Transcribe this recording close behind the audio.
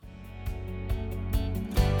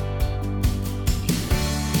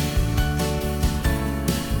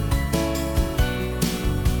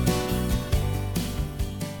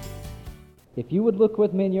If you would look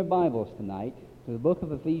with me in your Bibles tonight to the book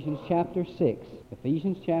of Ephesians chapter 6.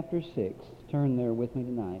 Ephesians chapter 6. Turn there with me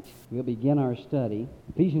tonight. We'll begin our study.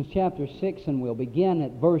 Ephesians chapter 6, and we'll begin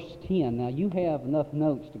at verse 10. Now, you have enough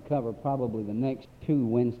notes to cover probably the next 2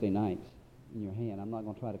 Wednesday nights in your hand. I'm not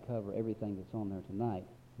going to try to cover everything that's on there tonight,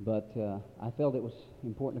 but I felt it was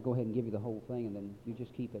important to go ahead and give you the whole thing, and then you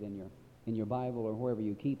just keep it in your Bible or wherever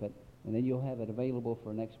you keep it, and then you'll have it available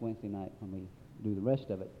for next Wednesday night when we do the rest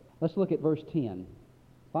of it. Let's look at verse 10.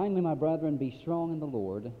 Finally, my brethren, be strong in the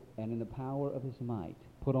Lord and in the power of his might.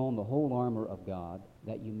 Put on the whole armor of God,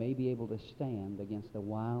 that you may be able to stand against the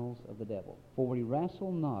wiles of the devil. For we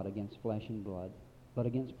wrestle not against flesh and blood, but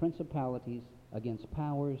against principalities, against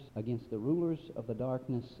powers, against the rulers of the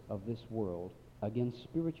darkness of this world, against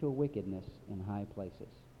spiritual wickedness in high places.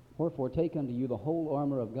 Wherefore take unto you the whole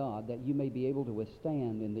armor of God, that you may be able to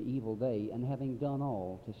withstand in the evil day, and having done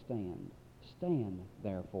all, to stand. Stand,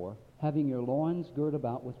 therefore, having your loins girt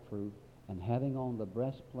about with truth, and having on the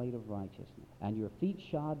breastplate of righteousness, and your feet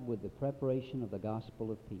shod with the preparation of the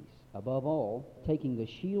gospel of peace. Above all, taking the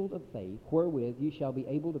shield of faith, wherewith you shall be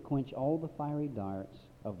able to quench all the fiery darts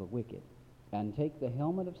of the wicked, and take the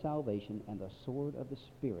helmet of salvation and the sword of the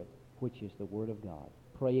Spirit, which is the word of God,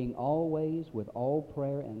 praying always with all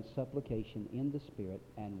prayer and supplication in the Spirit,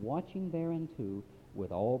 and watching thereunto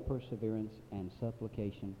with all perseverance and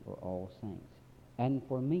supplication for all saints. And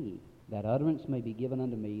for me, that utterance may be given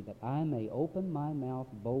unto me, that I may open my mouth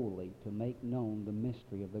boldly to make known the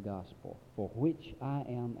mystery of the gospel, for which I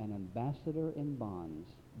am an ambassador in bonds,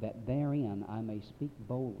 that therein I may speak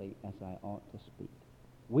boldly as I ought to speak.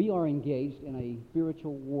 We are engaged in a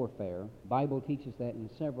spiritual warfare. The Bible teaches that in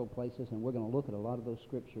several places, and we're going to look at a lot of those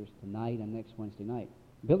scriptures tonight and next Wednesday night.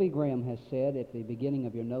 Billy Graham has said at the beginning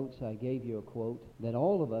of your notes, I gave you a quote, that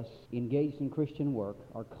all of us engaged in Christian work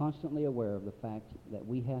are constantly aware of the fact that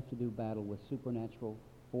we have to do battle with supernatural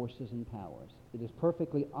forces and powers. It is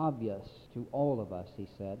perfectly obvious to all of us, he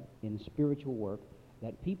said, in spiritual work,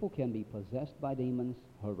 that people can be possessed by demons,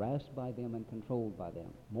 harassed by them, and controlled by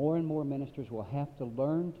them. More and more ministers will have to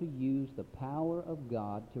learn to use the power of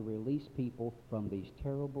God to release people from these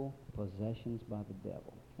terrible possessions by the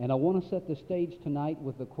devil. And I want to set the stage tonight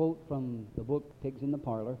with the quote from the book Pigs in the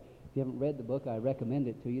Parlor. If you haven't read the book, I recommend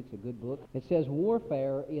it to you. It's a good book. It says,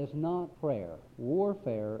 warfare is not prayer.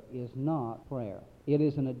 Warfare is not prayer. It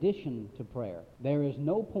is an addition to prayer. There is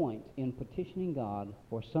no point in petitioning God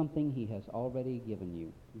for something he has already given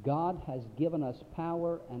you. God has given us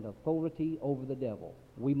power and authority over the devil.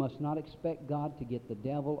 We must not expect God to get the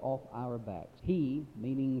devil off our backs. He,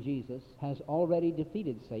 meaning Jesus, has already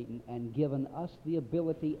defeated Satan and given us the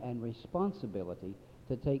ability and responsibility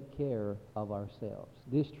to take care of ourselves.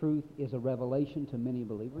 This truth is a revelation to many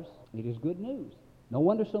believers. It is good news. No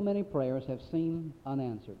wonder so many prayers have seemed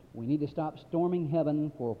unanswered. We need to stop storming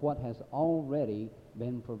heaven for what has already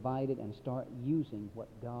been provided and start using what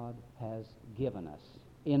God has given us.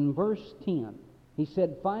 In verse 10, he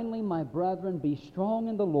said, finally, my brethren, be strong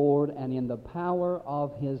in the Lord and in the power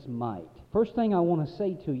of his might. First thing I want to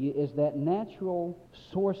say to you is that natural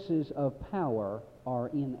sources of power are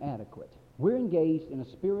inadequate. We're engaged in a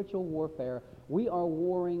spiritual warfare. We are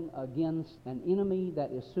warring against an enemy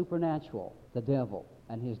that is supernatural, the devil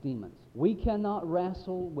and his demons. We cannot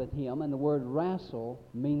wrestle with him, and the word wrestle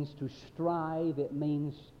means to strive. It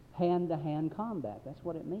means hand-to-hand combat. That's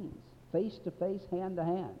what it means. Face-to-face,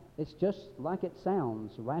 hand-to-hand. It's just like it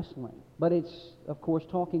sounds, wrestling. But it's, of course,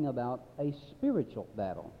 talking about a spiritual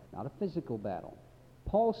battle, not a physical battle.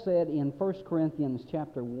 Paul said in 1 Corinthians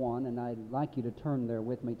chapter 1, and I'd like you to turn there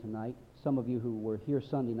with me tonight. Some of you who were here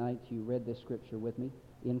Sunday night, you read this scripture with me.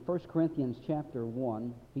 In 1 Corinthians chapter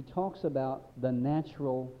 1, he talks about the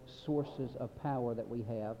natural sources of power that we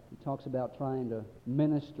have. He talks about trying to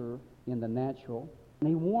minister in the natural. And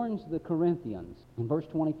he warns the Corinthians in verse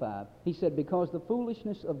 25. He said, because the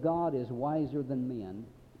foolishness of God is wiser than men,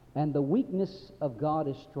 and the weakness of God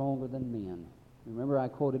is stronger than men. Remember, I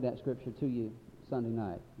quoted that scripture to you Sunday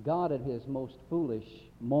night. God at his most foolish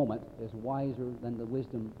moment is wiser than the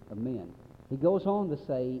wisdom of men. He goes on to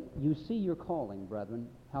say, you see your calling, brethren,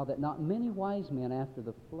 how that not many wise men after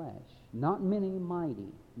the flesh, not many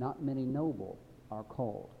mighty, not many noble are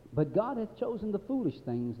called. But God hath chosen the foolish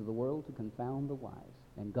things of the world to confound the wise.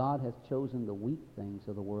 And God hath chosen the weak things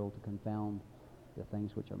of the world to confound the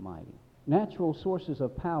things which are mighty. Natural sources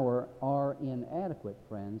of power are inadequate,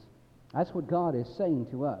 friends. That's what God is saying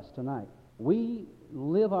to us tonight. We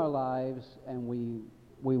live our lives and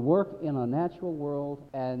we work in a natural world,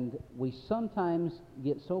 and we sometimes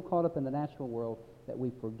get so caught up in the natural world that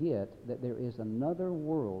we forget that there is another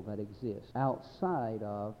world that exists outside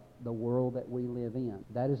of the world that we live in.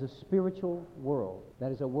 That is a spiritual world.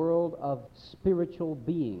 That is a world of spiritual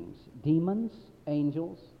beings, demons,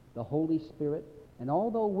 angels, the Holy Spirit. And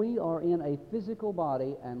although we are in a physical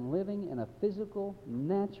body and living in a physical,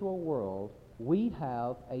 natural world, we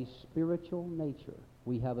have a spiritual nature.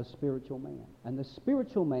 We have a spiritual man. And the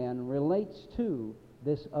spiritual man relates to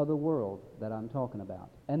this other world that I'm talking about.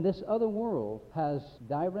 And this other world has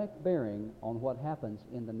direct bearing on what happens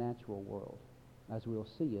in the natural world, as we'll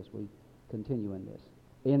see as we continue in this.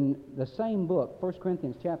 In the same book, 1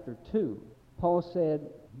 Corinthians chapter 2, Paul said,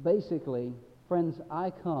 basically, friends,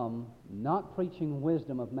 I come not preaching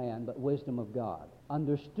wisdom of man, but wisdom of God,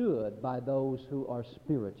 understood by those who are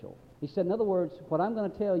spiritual. He said, in other words, what I'm going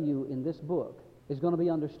to tell you in this book is going to be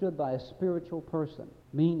understood by a spiritual person,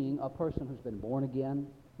 meaning a person who's been born again,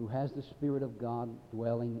 who has the Spirit of God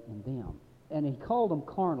dwelling in them. And he called them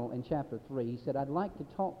carnal in chapter 3. He said, I'd like to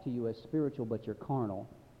talk to you as spiritual, but you're carnal.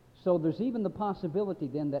 So there's even the possibility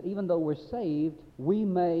then that even though we're saved, we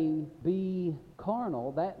may be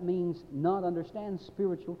carnal. That means not understand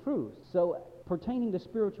spiritual truths. So pertaining to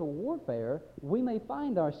spiritual warfare, we may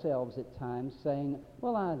find ourselves at times saying,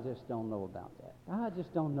 well, I just don't know about that. I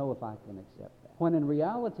just don't know if I can accept that. When in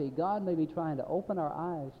reality, God may be trying to open our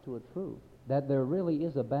eyes to a truth, that there really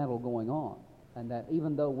is a battle going on, and that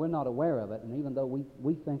even though we're not aware of it, and even though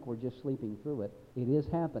we think we're just sleeping through it, it is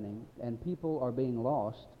happening, and people are being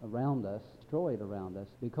lost around us, destroyed around us,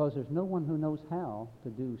 because there's no one who knows how to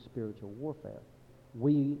do spiritual warfare.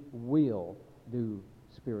 We will do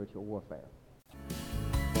spiritual warfare.